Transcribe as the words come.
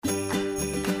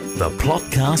The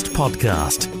Plotcast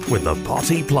Podcast with the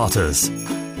Potty Plotters.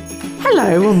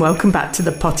 Hello and welcome back to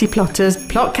the Potty Plotters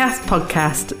Plotcast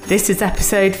Podcast. This is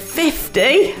episode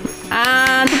 50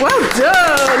 and well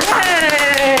done!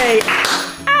 Yay!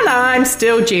 And I'm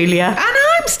still Julia. And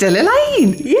I'm still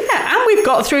Elaine. Yeah, and we've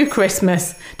got through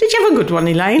Christmas. Did you have a good one,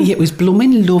 Elaine? It was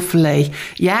blooming lovely.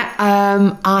 Yeah,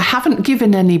 I haven't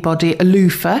given anybody a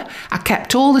loofah. I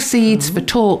kept all the seeds for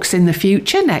talks in the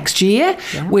future next year,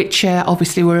 which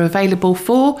obviously were available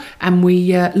for. And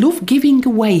we love giving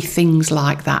away things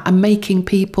like that and making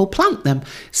people plant them.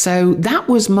 So that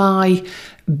was my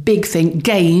big thing.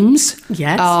 Games.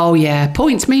 Yes. Oh, yeah.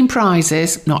 Points mean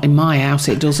prizes. Not in my house,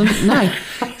 it doesn't. No.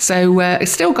 So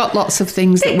still got lots of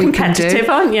things that we can do. Competitive,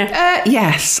 aren't you?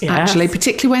 Yes, actually,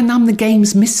 particularly when I'm the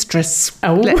game's mistress.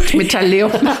 Oh. Let me tell you.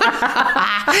 So,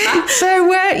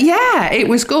 yeah, it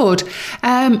was good.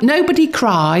 Nobody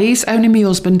cries, only my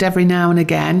husband every now and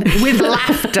again, with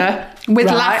laughter. With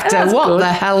laughter. What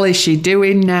the hell is she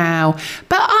doing now?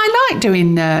 But I like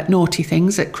doing naughty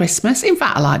things at Christmas. In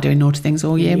fact, I like doing naughty things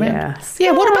all year round.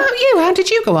 Yeah, what about you? How did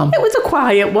you go on? It was a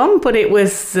quiet one, but it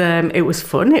was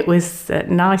fun. It was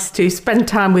nice to spend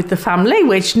time with the family,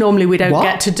 which normally we don't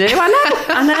get to do.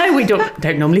 I know. We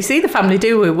don't normally see the family,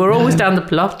 do we? We're always down the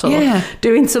plot or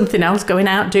doing something else, going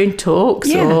out doing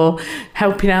talks or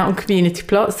helping out on community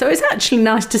plots. So it's actually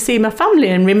nice to see my family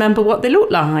and remember what they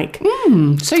look like.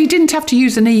 So you didn't have to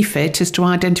use an E50 as to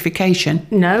identification?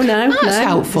 No. That's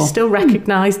helpful. They still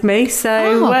recognised me.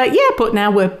 So, but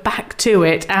now we're back to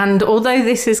it. And although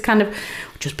this is kind of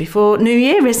just before New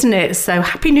Year, isn't it? So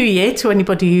Happy New Year to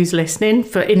anybody who's listening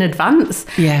in advance.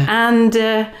 Yeah. And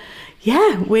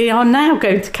we are now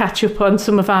going to catch up on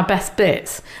some of our best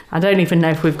bits. I don't even know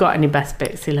if we've got any best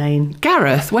bits, Elaine.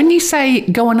 Gareth, when you say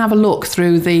go and have a look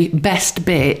through the best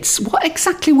bits, what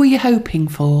exactly were you hoping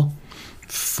for?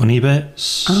 Funny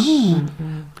bits. Oh.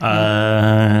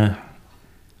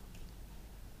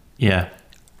 Yeah.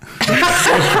 You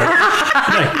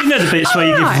know the bits where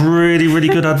you give really, really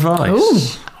good advice. Ooh.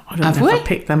 I don't know if I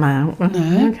picked them out.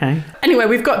 No. Okay. Anyway,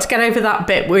 we've got to get over that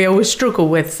bit we always struggle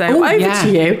with. So over to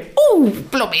you. Oh,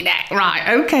 bloody neck.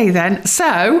 Right, okay then.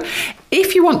 So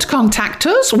if you want to contact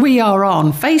us, we are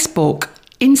on Facebook,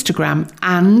 Instagram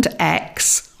and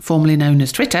X, formerly known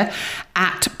as Twitter,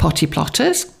 at Potty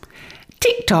Plotters.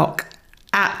 TikTok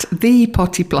at The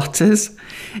Potty Plotters.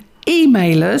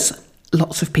 Email us.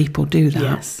 Lots of people do that.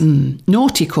 Yes.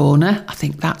 Naughty Corner, I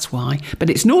think that's why.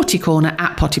 But it's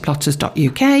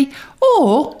naughtycorner@pottyplotters.uk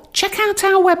or check out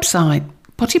our website,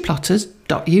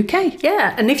 pottyplotters.uk.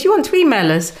 Yeah, and if you want to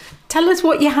email us, tell us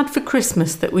what you had for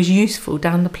Christmas that was useful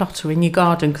down the plotter in your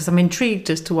garden, because I'm intrigued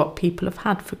as to what people have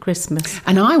had for Christmas.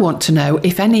 And I want to know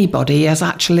if anybody has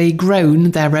actually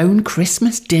grown their own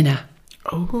Christmas dinner.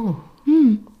 Oh.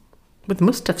 Well, they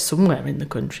must have somewhere in the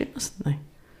country, mustn't they?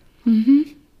 Mm-hmm.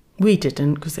 We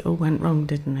didn't, because it all went wrong,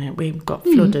 didn't it? We got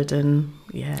flooded and,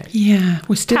 Yeah,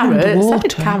 we're still underwater. I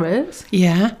did carrots.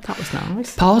 Yeah. That was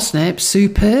nice. Parsnips,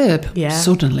 superb. Yeah.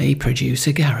 Suddenly,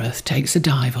 producer Gareth takes a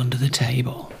dive under the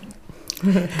table.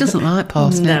 Doesn't like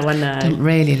parsnips. No, I know. Don't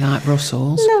really like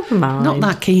Brussels. Never mind. Not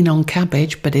that keen on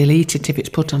cabbage, but he'll eat it if it's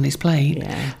put on his plate.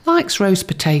 Yeah. Likes roast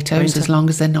potatoes as long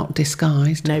as they're not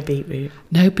disguised. No beetroot.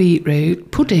 No beetroot.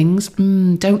 Puddings,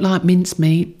 don't like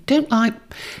mincemeat. Don't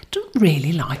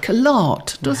really like a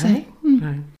lot, does he?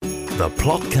 No. The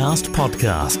Plotcast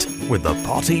Podcast with the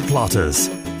Potty Plotters.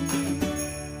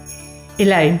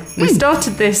 Elaine, we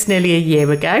started this nearly a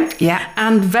year ago. Yeah.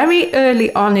 And very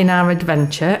early on in our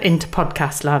adventure into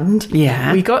podcast land,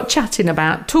 we got chatting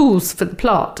about tools for the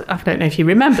plot. I don't know if you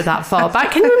remember that far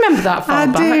back. Can you remember that far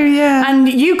back? I do, yeah. And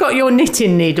you got your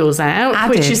knitting needles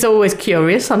out, which is always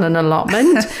curious on an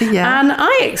allotment. Yeah. And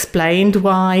I explained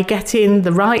why getting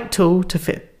the right tool to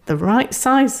fit the right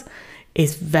size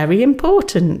is very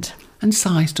important. And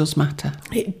size does matter.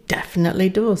 It definitely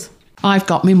does. I've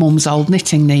got my mum's old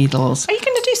knitting needles. Are you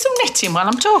going to do some knitting while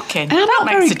I'm talking? I'm That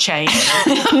makes a change.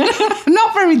 I'm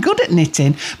not very good at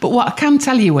knitting, but what I can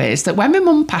tell you is that when my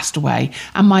mum passed away,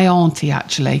 and my auntie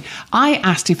actually, I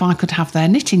asked if I could have their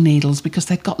knitting needles because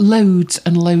they'd got loads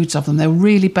and loads of them. They were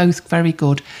really both very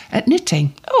good at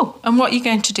knitting. Oh, and what are you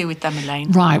going to do with them,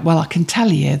 Elaine? Right, well, I can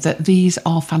tell you that these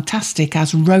are fantastic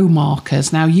as row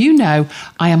markers. Now, you know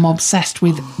I am obsessed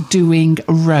with doing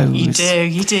rows.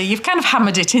 You do. You've kind of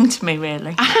hammered it into me,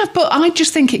 really. I have, but I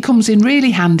just think it comes in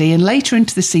really handy. And later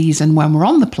into the season when we're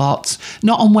on the plots,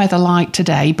 not on weather like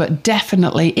today, but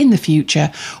definitely in the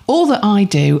future, all that I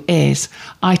do is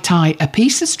I tie a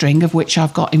piece of string, of which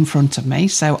I've got in front of me.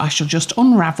 So I shall just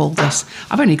unravel this.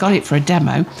 I've only got it for a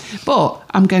demo, but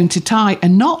I'm going to tie a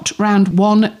knot round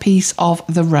one piece of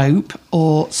the rope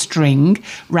or string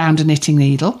round a knitting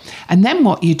needle. And then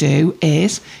what you do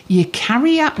is you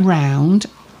carry it round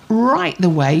right the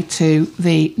way to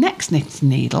the next knitting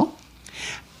needle.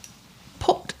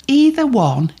 Put either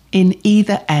one in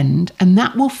either end, and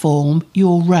that will form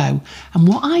your row. And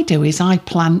what I do is I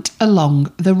plant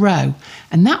along the row,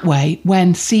 and that way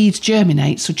when seeds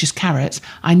germinate, such as carrots,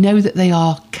 I know that they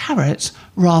are carrots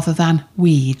rather than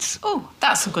weeds. Oh,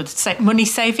 that's a good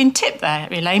money-saving tip there,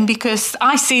 Elaine, because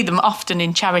I see them often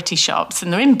in charity shops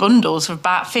and they're in bundles for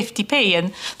about 50p,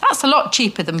 and that's a lot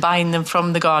cheaper than buying them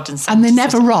from the garden centre. And they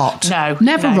never rot.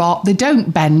 Never rot. They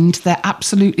don't bend. They're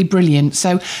absolutely brilliant.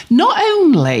 So not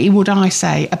only would I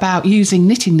say about using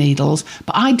knitting needles,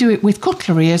 but I do it with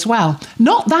cutlery as well.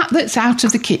 Not that's out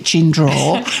of the kitchen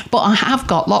drawer, but I have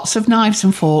got lots of knives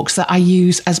and forks that I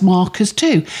use as markers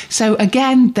too. So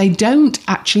again, they don't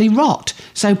actually rot.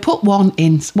 So put one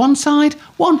in one side,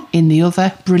 one in the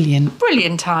other. Brilliant.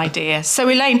 Brilliant idea. So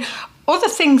Elaine, other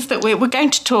things that we're going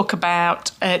to talk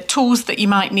about, tools that you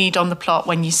might need on the plot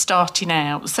when you're starting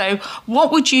out. So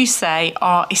what would you say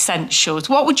are essentials?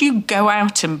 What would you go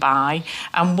out and buy?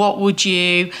 And what would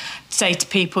you say to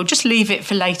people, just leave it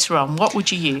for later on? What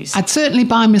would you use? I'd certainly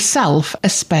buy myself a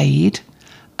spade,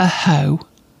 a hoe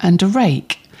and a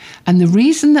rake. And the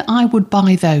reason that I would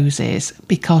buy those is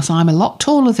because I'm a lot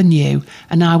taller than you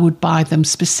and I would buy them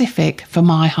specific for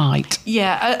my height.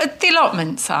 Yeah, at the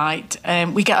allotment site,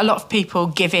 we get a lot of people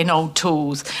giving old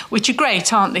tools, which are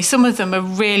great, aren't they? Some of them are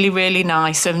really, really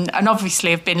nice and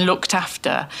obviously have been looked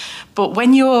after. But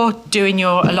when you're doing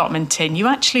your allotmenting, you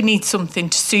actually need something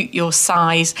to suit your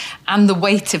size and the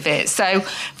weight of it. So,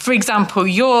 for example,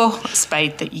 your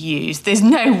spade that you use, there's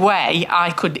no way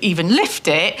I could even lift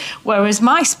it, whereas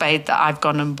my spade that I've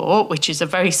gone and bought, which is a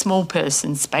very small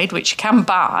person's spade, which you can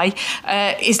buy,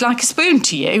 is like a spoon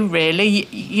to you, really.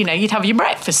 You know, you'd have your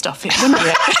breakfast off it, wouldn't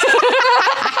you?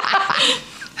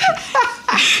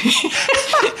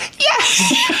 Yes,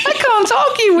 I can't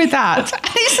argue with that.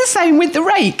 And it's the same with the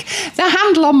rake. The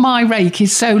handle on my rake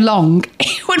is so long,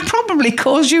 it would probably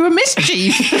cause you a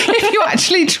mischief if you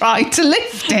actually tried to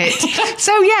lift it.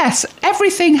 So yes,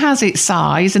 everything has its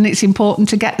size and it's important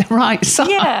to get the right size.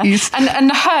 Yeah, and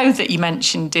the hoe that you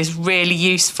mentioned is really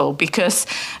useful because,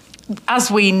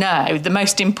 as we know, the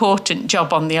most important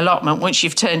job on the allotment, once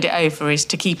you've turned it over, is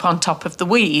to keep on top of the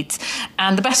weeds.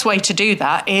 And the best way to do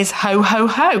that is hoe, hoe,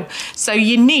 hoe. So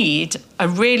you need a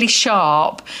really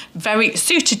sharp, very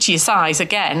suited to your size,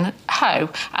 again, hoe.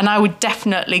 And I would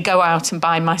definitely go out and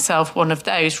buy myself one of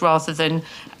those rather than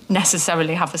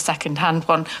necessarily have a second-hand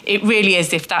one. It really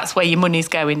is, if that's where your money's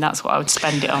going, that's what I would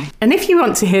spend it on. And if you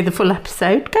want to hear the full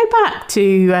episode, go back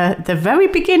to the very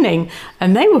beginning,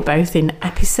 and they were both in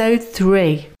episode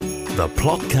 3. The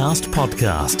Plotcast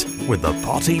Podcast with the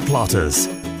Potty Plotters.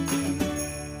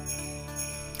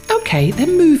 Okay,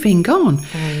 then moving on.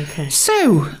 Okay.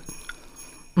 So,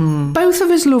 both of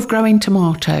us love growing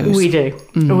tomatoes. We do.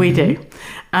 We do.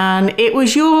 And it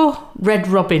was your Red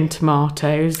Robin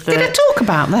tomatoes that... Did I talk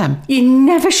about them? You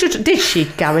never shut... Did she,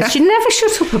 Gareth? She never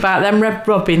shut up about them Red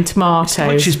Robin tomatoes.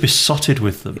 Like she's besotted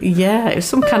with them. Yeah, it was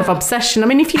some kind of obsession. I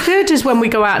mean, if you've heard us when we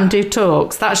go out and do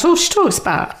talks, that's all she talks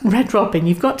about. Red Robin.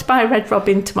 You've got to buy a Red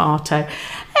Robin tomato.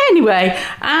 Anyway,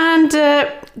 and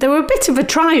they were a bit of a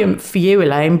triumph for you,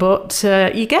 Elaine, but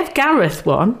you gave Gareth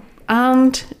one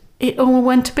and it all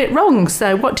went a bit wrong.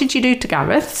 So what did you do to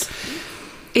Gareth's?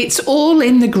 It's all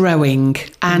in the growing.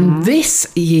 And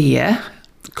this year,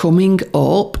 coming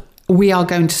up, we are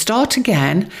going to start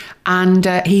again. And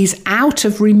he's out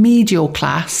of remedial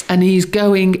class and he's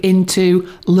going into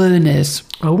learners.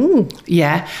 Oh.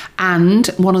 Yeah. And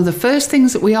one of the first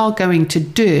things that we are going to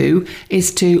do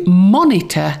is to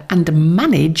monitor and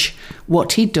manage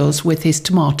what he does with his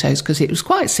tomatoes, because it was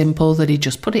quite simple that he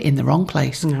just put it in the wrong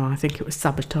place. No, I think it was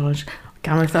sabotage.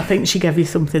 Gareth, I think she gave you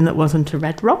something that wasn't a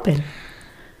Red Robin.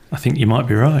 I think you might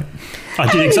be right.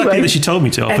 I did exactly as she told me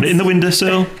to. I put it in the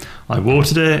windowsill. I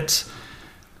watered it.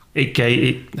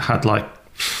 It had like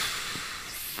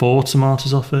 4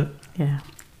 tomatoes off it. Yeah.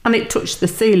 And it touched the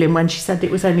ceiling when she said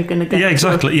it was only going to get... Yeah,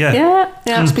 exactly, yeah. Yeah.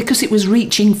 That's because it was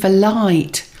reaching for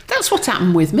light. That's what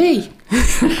happened with me.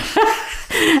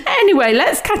 Anyway,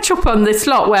 let's catch up on this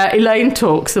lot where Elaine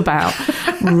talks about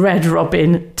Red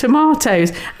Robin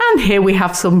tomatoes. And here we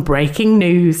have some breaking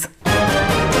news.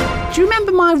 Do you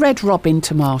remember my red robin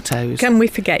tomatoes? Can we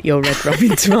forget your red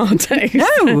robin tomatoes?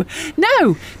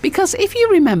 No, because if you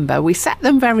remember, we set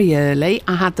them very early.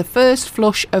 I had the first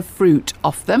flush of fruit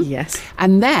off them. Yes.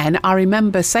 And then I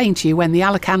remember saying to you, when the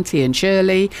Alicante and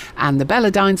Shirley and the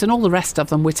Belladines and all the rest of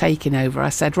them were taking over, I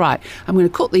said, right, I'm going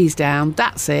to cut these down,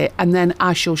 that's it, and then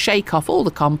I shall shake off all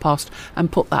the compost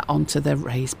and put that onto the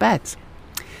raised beds.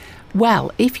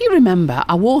 Well, if you remember,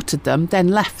 I watered them, then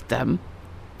left them,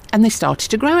 and they started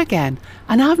to grow again.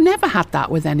 And I've never had that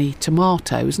with any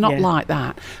tomatoes, not like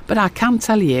that. But I can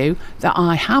tell you that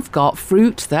I have got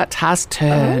fruit that has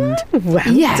turned. Oh, well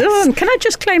done. Can I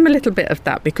just claim a little bit of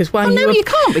that? Because while you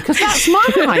can't, because that's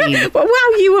mine. Well,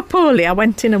 while you were poorly, I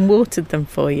went in and watered them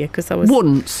for you because I was...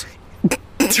 Once.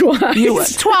 Twice. You were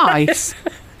twice.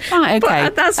 Right,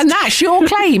 okay. And that's your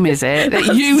claim, is it?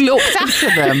 That you looked after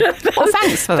them? Well,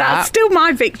 thanks for that. That's still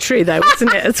my victory, though,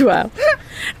 isn't it, as well?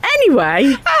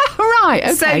 Anyway. Right,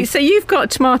 okay. So you've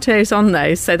got tomatoes on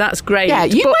those, so that's great. Yeah,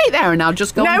 you wait there and I'll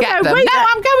just go and get them. No,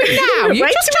 I'm going now. You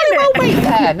just tell me I'll wait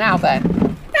there. Now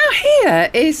then. Now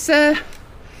here is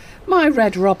my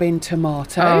red robin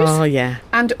tomatoes. Oh, yeah.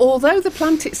 And although the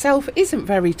plant itself isn't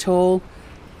very tall,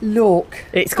 look.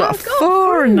 It's got a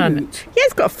 4 on it. Yeah,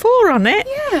 it's got a 4 on it.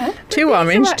 Yeah. 2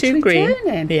 orange, 2 green.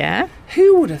 Turning. Yeah.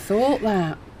 Who would have thought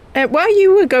that? While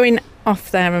you were going off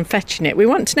there and fetching it, we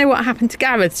want to know what happened to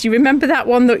Gareth. Do you remember that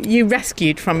one that you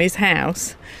rescued from his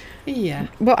house? Yeah.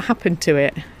 What happened to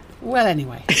it? Well,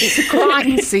 anyway, it's a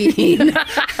crime scene.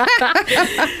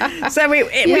 So we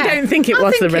don't think it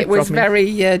was the red robin. It was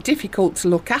very difficult to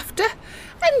look after.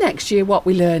 And next year what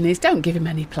we learn is don't give him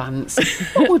any plants.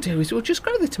 What we'll do is we'll just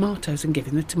grow the tomatoes and give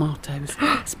him the tomatoes.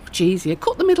 It's much easier.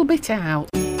 Cut the middle bit out.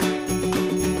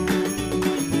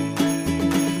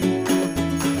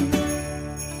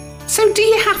 So do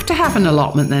you have to have an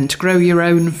allotment then to grow your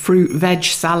own fruit, veg,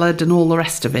 salad and all the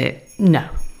rest of it? No,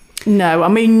 I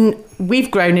mean,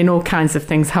 we've grown in all kinds of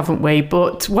things, haven't we?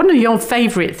 But one of your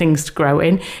favourite things to grow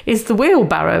in is the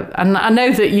wheelbarrow. And I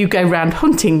know that you go round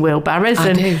hunting wheelbarrows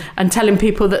and telling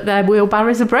people that their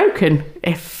wheelbarrows are broken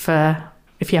if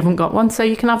you haven't got one, so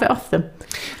you can have it off them.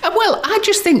 Well, I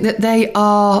just think that they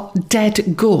are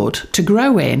dead good to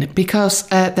grow in because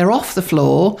they're off the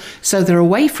floor, so they're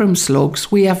away from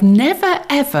slugs. We have never,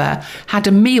 ever had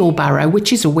a meal barrow,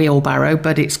 which is a wheelbarrow,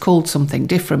 but it's called something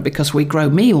different because we grow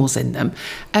meals in them.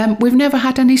 We've never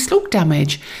had any slug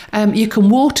damage. You can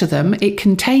water them. It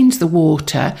contains the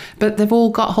water, but they've all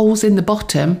got holes in the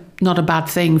bottom. Not a bad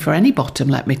thing for any bottom,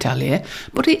 let me tell you.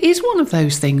 But it is one of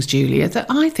those things, Julia, that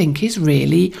I think is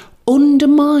really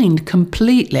undermined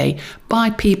completely by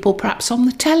people perhaps on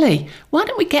the telly. Why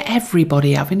don't we get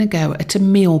everybody having a go at a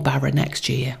meal barrow next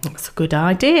year? That's a good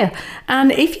idea.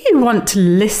 And if you want to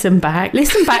listen back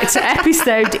to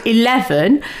episode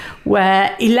 11,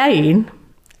 where Elaine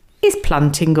is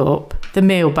planting up the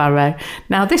meal barrow.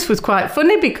 Now, this was quite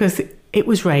funny because it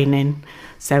was raining.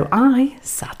 So I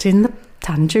sat in the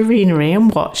tangerinery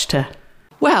and watched her.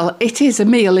 Well, it is a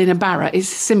meal in a barrow.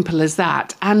 It's as simple as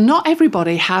that. And not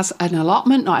everybody has an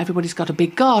allotment. Not everybody's got a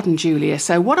big garden, Julia.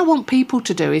 So what I want people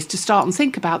to do is to start and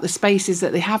think about the spaces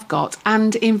that they have got.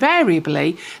 And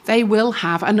invariably, they will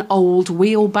have an old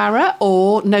wheelbarrow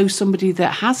or know somebody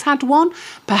that has had one.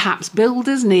 Perhaps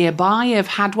builders nearby have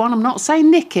had one. I'm not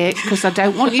saying nick it because I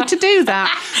don't want you to do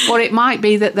that. Or it might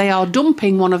be that they are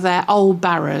dumping one of their old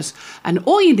barrows. And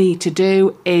all you need to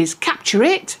do is capture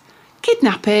it,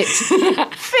 kidnap it,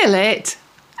 fill it,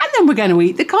 and then we're going to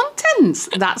eat the contents.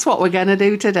 That's what we're going to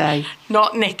do today.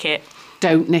 Not nick it.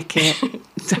 Don't nick it.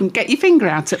 Don't get your finger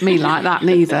out at me like that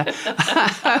neither.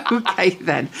 Okay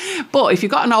then. But if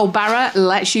you've got an old barrow,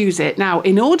 let's use it. Now,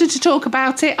 in order to talk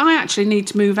about it, I actually need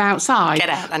to move outside. Get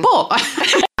out then.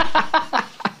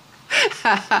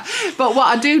 But what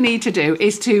I do need to do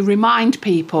is to remind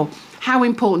people how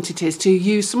important it is to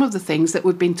use some of the things that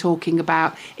we've been talking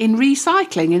about in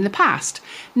recycling in the past.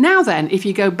 Now then, if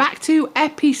you go back to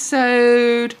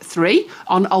episode 3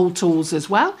 on old tools as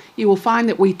well, you will find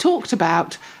that we talked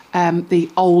about the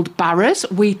old barrows,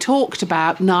 we talked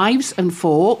about knives and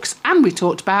forks, and we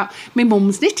talked about my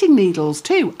mum's knitting needles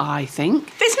too, I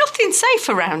think. There's nothing safe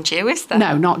around you, is there?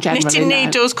 No, not generally. Knitting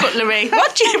needles, cutlery.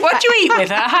 What do you eat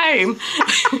with at home?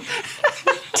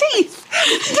 Teeth,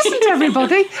 doesn't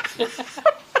everybody?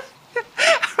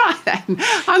 Right then,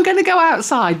 I'm going to go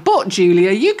outside. But,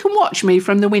 Julia, you can watch me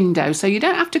from the window, so you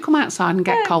don't have to come outside and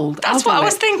get cold. That's what I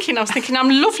was thinking. I was thinking I'm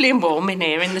lovely and warm in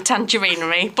here in the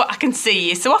tangerinery, but I can see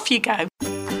you, so off you go.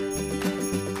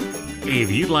 If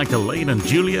you'd like Elaine and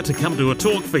Julia to come to a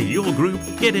talk for your group,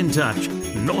 get in touch.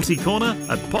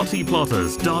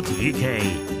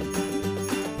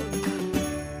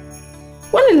 naughtycorner@pottyplotters.uk.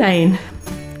 Well, Elaine,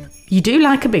 you do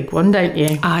like a big one, don't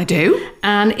you? I do.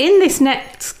 And in this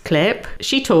next clip,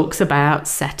 she talks about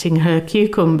setting her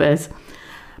cucumbers.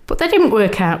 But they didn't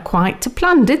work out quite to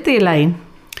plan, did they, Elaine?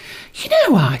 You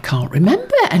know, I can't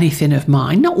remember anything of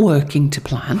mine not working to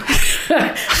plan.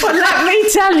 Well, let me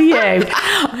tell you,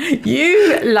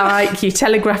 you like your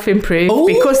Telegraph Improved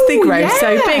because they grow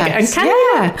so big. And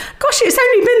gosh, it's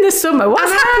only been the summer.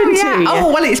 What's happened to you?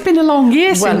 Oh, well, it's been a long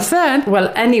year since then.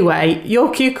 Well, anyway, your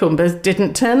cucumbers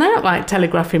didn't turn out like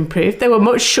Telegraph Improved. They were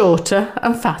much shorter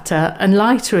and fatter and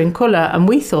lighter in colour, and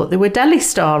we thought they were Deli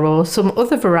Star or some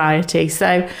other variety.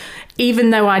 So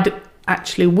even though I'd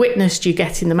actually witnessed you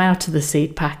getting them out of the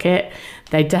seed packet,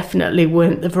 they definitely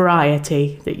weren't the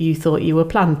variety that you thought you were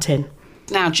planting.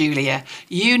 Now, Julia,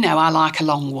 you know I like a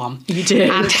long one. You do.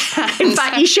 In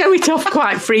fact, you show it off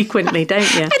quite frequently,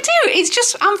 don't you? I do. It's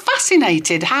just, I'm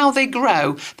fascinated how they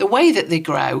grow, the way that they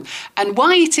grow, and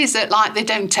why it is that, like, they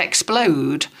don't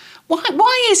explode.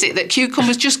 Why is it that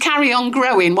cucumbers just carry on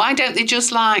growing? Why don't they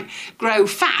just, like, grow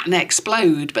fat and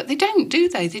explode? But they don't, do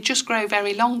they? They just grow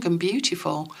very long and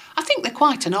beautiful. I think they're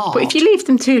quite an art. But if you leave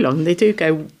them too long, they do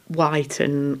go white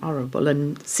and horrible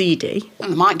and seedy. Well,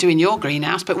 they might do in your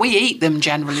greenhouse, but we eat them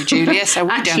generally, Julia, so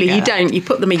we Actually, don't. You don't. You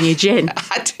put them in your gin.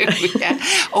 I do, yeah.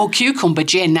 Or cucumber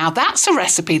gin. Now, that's a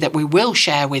recipe that we will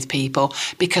share with people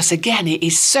because, again, it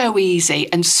is so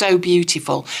easy and so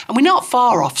beautiful. And we're not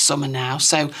far off summer now,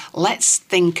 so let's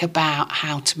think about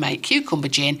how to make cucumber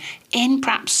gin in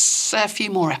perhaps a few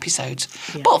more episodes.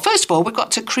 Yeah. But first of all, we've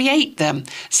got to create them.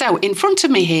 So in front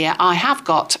of me here, I have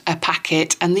got a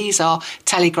packet, and these are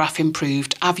Telegraph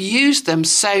Improved. I've used them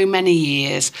so many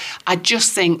years. I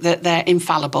just think that they're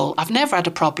infallible. I've never had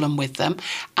a problem with them,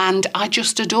 and I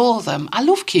just adore them. I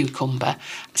love cucumber.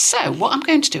 So what I'm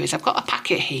going to do is I've got a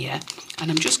packet here, and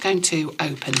I'm just going to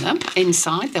open them.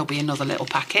 Inside, there'll be another little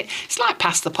packet. It's like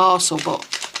pass the parcel, but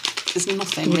there's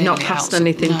nothing really You've not passed else.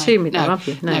 anything to me, though, have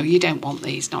you? No, you don't want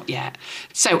these, not yet.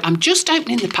 So I'm just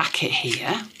opening the packet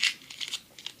here.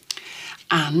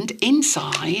 And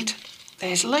inside,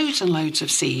 there's loads and loads of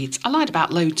seeds. I lied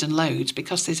about loads and loads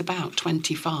because there's about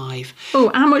 25. Oh,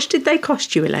 how much did they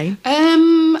cost you, Elaine?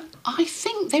 I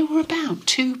think they were about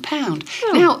 £2.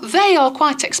 Oh. Now, they are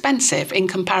quite expensive in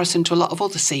comparison to a lot of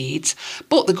other seeds,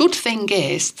 but the good thing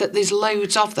is that there's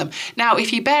loads of them. Now,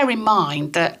 if you bear in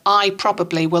mind that I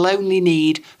probably will only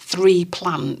need 3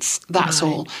 plants, that's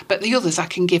all. But the others I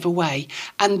can give away.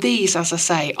 And these, as I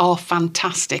say, are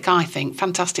fantastic, I think,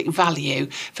 fantastic value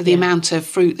for the amount of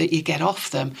fruit that you get off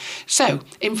them. So,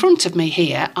 in front of me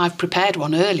here, I've prepared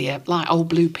one earlier, like old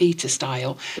Blue Peter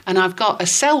style, and I've got a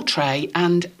cell tray,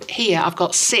 and here I've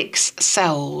got 6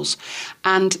 cells.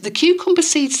 And the cucumber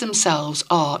seeds themselves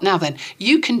are, now then,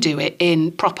 you can do it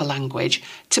in proper language.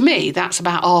 To me, that's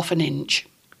about 1/2 inch.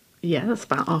 Yeah, that's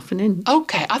about 1/2 inch.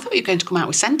 OK, I thought you were going to come out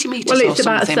with centimetres or something. Well, it's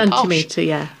about a centimetre,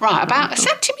 yeah. Right, about a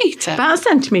centimetre? About a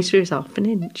centimetre is 1/2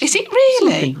 inch. Is it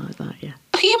really? Something like that, yeah.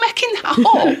 Are you making that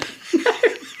up?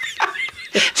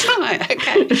 Right,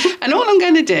 OK. And all I'm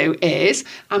going to do is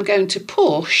I'm going to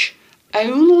push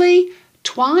only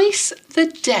twice the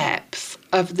depth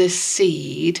of the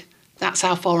seed. That's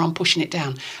how far I'm pushing it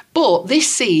down. But this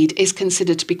seed is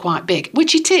considered to be quite big,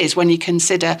 which it is when you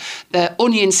consider the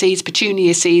onion seeds,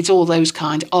 petunia seeds, all those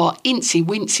kind are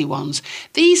incy-wincy ones.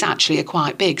 These actually are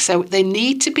quite big, so they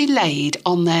need to be laid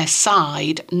on their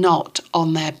side, not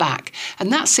on their back.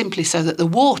 And that's simply so that the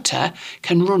water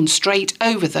can run straight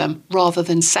over them rather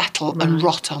than settle and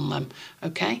rot on them,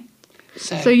 OK?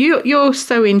 So you're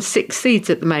sowing 6 seeds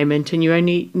at the moment, and you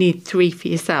only need 3 for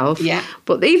yourself. Yeah.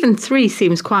 But even 3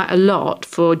 seems quite a lot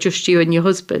for just you and your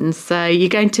husband. So you're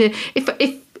going to, if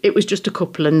it was just a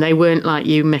couple and they weren't like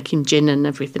you making gin and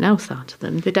everything else out of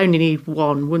them, they'd only need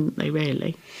 1, wouldn't they?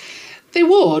 Really? They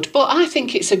would, but I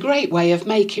think it's a great way of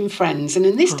making friends. And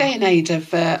in this day and age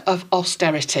of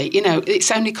austerity, you know, it's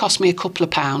only cost me a couple of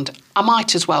pounds. I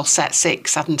might as well set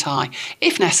 6, hadn't I?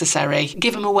 If necessary,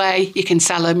 give them away, you can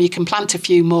sell them, you can plant a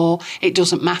few more, it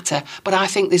doesn't matter. But I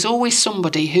think there's always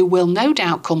somebody who will no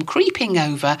doubt come creeping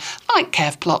over, like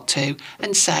Kev Plot 2,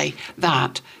 and say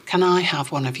that, can I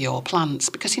have one of your plants?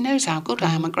 Because he knows how good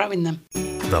I am at growing them.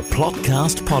 The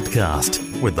Plotcast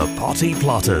Podcast with the Potty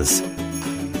Plotters.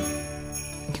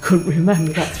 Couldn't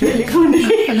remember. That's really funny.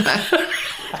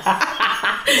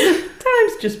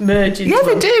 Time's just merging. Yeah,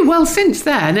 they do. Well, since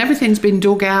then, everything's been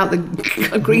dug out,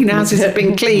 the greenhouses have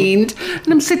been cleaned, and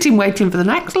I'm sitting waiting for the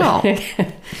next lot.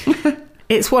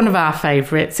 It's one of our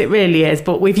favourites, it really is,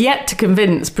 but we've yet to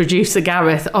convince producer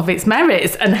Gareth of its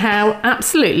merits and how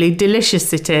absolutely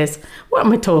delicious it is. What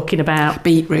am I talking about?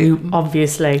 Beetroot.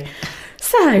 Obviously.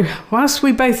 So, whilst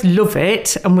we both love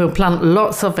it and we'll plant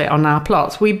lots of it on our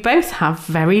plots, we both have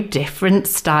very different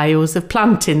styles of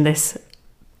planting this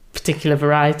particular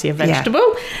variety of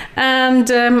vegetable, and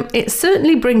it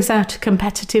certainly brings out a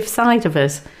competitive side of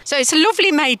us. So it's a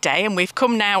lovely May day, and we've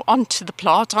come now onto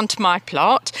my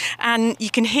plot, and you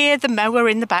can hear the mower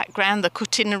in the background, the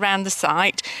cutting around the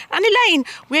site. And Elaine,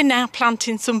 we're now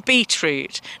planting some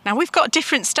beetroot. Now we've got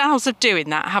different styles of doing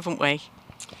that, haven't we?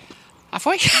 Have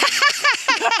we?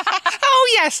 Oh,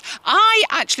 yes. I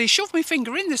actually shoved my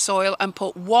finger in the soil and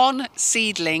put one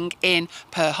seedling in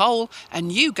per hole, and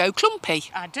you go clumpy.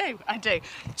 I do.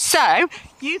 So,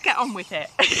 you get on with it.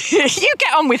 You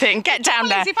get on with it and get down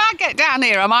there. If I get down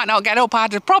here, I might not get up. I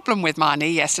had a problem with my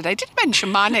knee yesterday. Did mention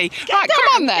my knee. Right, come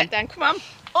on then. Get down, come on.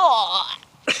 Oh.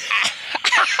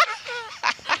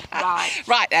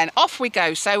 Right then, off we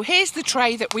go. So here's the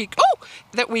tray that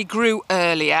we grew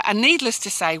earlier, and needless to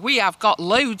say, we have got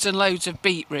loads and loads of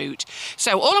beetroot.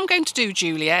 So all I'm going to do,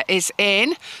 Julia, is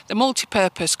in the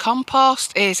multi-purpose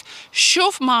compost is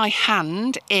shove my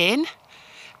hand in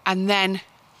and then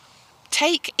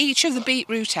take each of the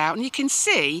beetroot out, and you can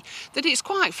see that it's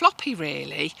quite floppy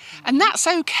really, and that's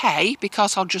okay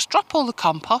because I'll just drop all the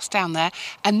compost down there,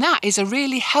 and that is a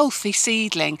really healthy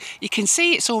seedling. You can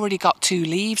see it's already got 2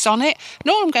 leaves on it,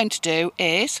 and all I'm going to do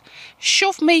is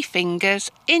shove my fingers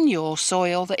in your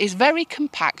soil that is very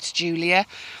compact, Julia,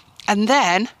 and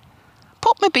then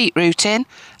put my beetroot in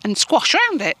and squash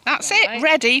around it. That's it,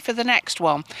 ready for the next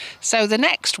one. So the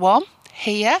next one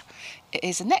here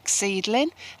is the next seedling,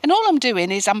 and all I'm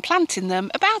doing is I'm planting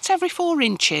them about every 4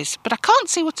 inches, but I can't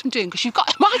see what I'm doing because you've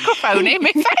got a microphone in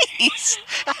my face.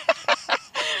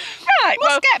 Right,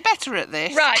 must get better at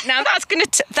this. Right, now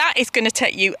that is going to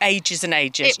take you ages and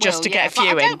ages to get a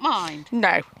few in. I don't mind.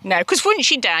 No, because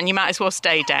once you're down, you might as well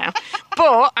stay down.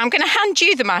 But I'm going to hand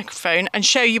you the microphone and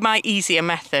show you my easier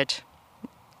method.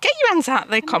 Get your hands out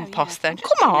of the compost then.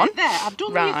 Come on. There, I've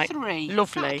done right. 3.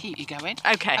 Lovely. That'll keep you going.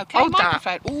 Okay, hold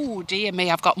microphone. That. Oh, dear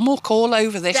me, I've got muck all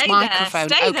over this microphone.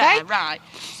 Stay there, right.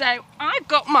 So I've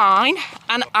got mine,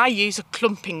 and I use a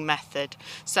clumping method.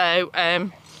 So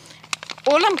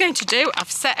all I'm going to do,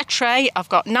 I've set a tray, I've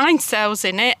got 9 cells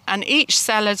in it, and each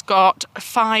cell has got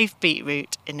 5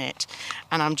 beetroot in it.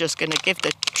 And I'm just going to give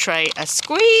the tray a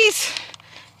squeeze,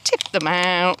 tip them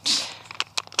out.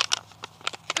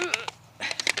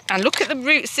 And look at the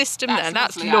root system there.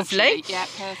 That's lovely. Yeah,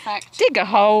 perfect. Dig a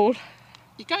hole.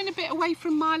 You're going a bit away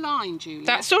from my line, Julia.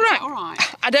 That's all right. Is that all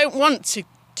right? I don't want to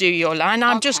do your line.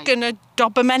 I'm just going to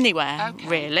dob them anywhere,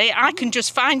 really. I can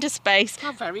just find a space.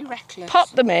 How very reckless.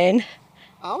 Pop them in.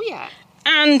 Oh, yeah.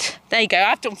 And there you go.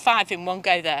 I've done 5 in one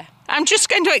go there. I'm just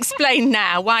going to explain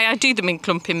now why I do them in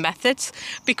clumping methods,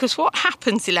 because what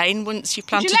happens, Elaine, once you've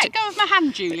planted... Would you let go of my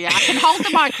hand, Julia? I can hold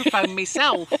the microphone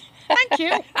myself. Thank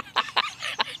you.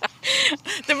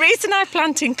 The reason I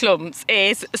plant in clumps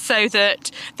is so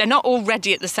that they're not all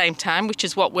ready at the same time, which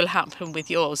is what will happen with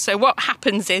yours. So what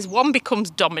happens is one becomes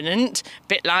dominant, a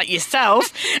bit like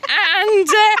yourself, and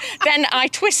then I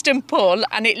twist and pull,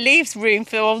 and it leaves room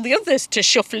for all the others to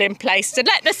shuffle in place to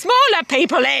let the smaller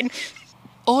people in.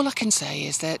 All I can say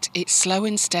is that it's slow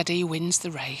and steady wins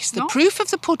the race. The proof of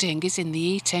the pudding is in the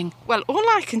eating. Well, all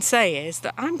I can say is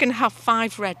that I'm going to have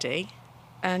 5 ready,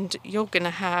 and you're going to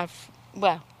have...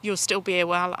 Well, you'll still be here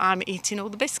while I'm eating all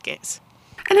the biscuits.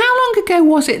 And how long ago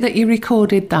was it that you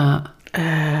recorded that?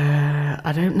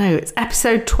 I don't know. It's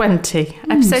episode 20.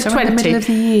 Episode 20. In the middle of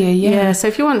the year, Yeah, so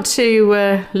if you want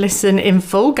to listen in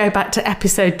full, go back to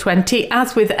episode 20.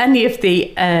 As with any of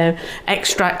the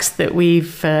extracts that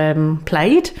we've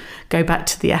played, go back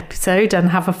to the episode and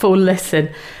have a full listen.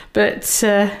 But,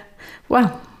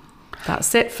 well,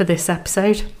 that's it for this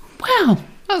episode. Well,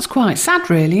 that's quite sad,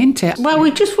 really, isn't it? Well, we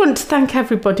just want to thank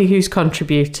everybody who's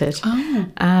contributed. Oh.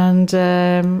 And,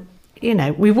 you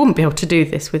know, we wouldn't be able to do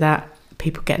this without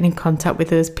people getting in contact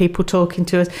with us, people talking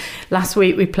to us. Last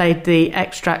week we played the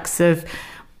extracts of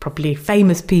probably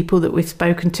famous people that we've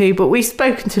spoken to, but we've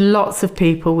spoken to lots of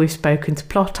people. We've spoken to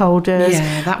plot holders.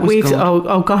 Yeah, that was good.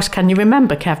 Oh gosh, can you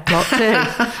remember Kev Plot too?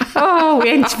 Oh,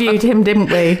 we interviewed him, didn't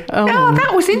we? Oh,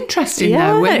 that was interesting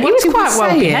though. He was quite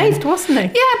well behaved, wasn't he?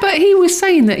 Yeah, but he was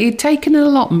saying that he'd taken an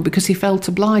allotment because he felt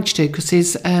obliged to, because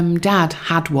his dad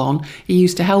had one. He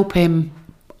used to help him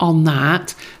on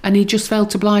that, and he just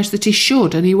felt obliged that he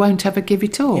should, and he won't ever give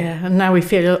it up. Yeah, and now he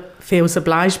feels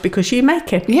obliged because you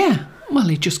make him. Yeah. Well,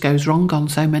 it just goes wrong on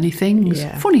so many things.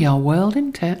 Yeah. Funny our world,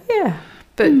 isn't it? Yeah.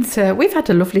 But we've had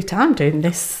a lovely time doing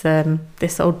this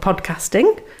this old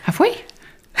podcasting. Have we?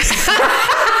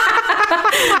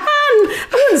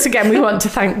 Once again, we want to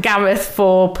thank Gareth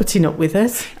for putting up with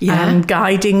us and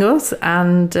guiding us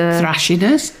and thrashing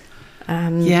us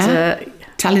and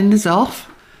telling us off,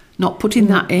 not putting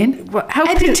that in,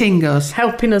 editing us,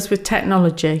 helping us with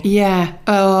technology. Yeah.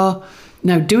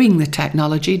 No, doing the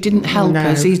technology didn't help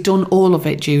us. He's done all of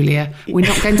it, Julia. We're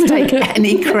not going to take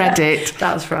any credit.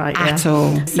 That's right. At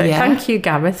all. So thank you,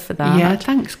 Gareth, for that. Yeah,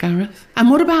 thanks, Gareth. And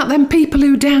what about them people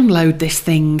who download this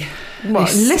thing?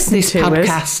 Listen to podcast.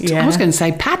 Us. Yeah. I was going to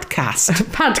say podcast.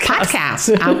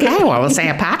 Podcast. Okay, well, we'll say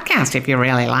a podcast if you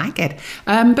really like it.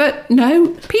 But no,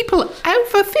 people,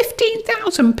 over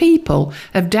 15,000 people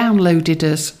have downloaded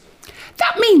us.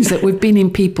 That means that we've been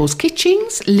in people's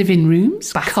kitchens, living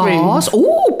rooms, cars,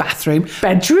 bathroom,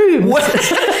 bedrooms.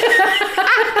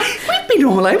 We've been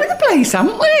all over the place,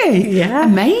 haven't we? Yeah.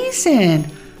 Amazing.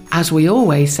 As we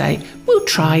always say, we'll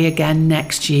try again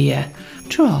next year.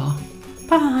 Draw.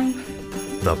 Bye.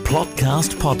 The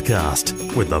Plotcast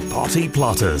Podcast with the Potty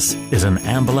Plotters is an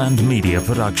Amberland Media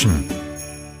production.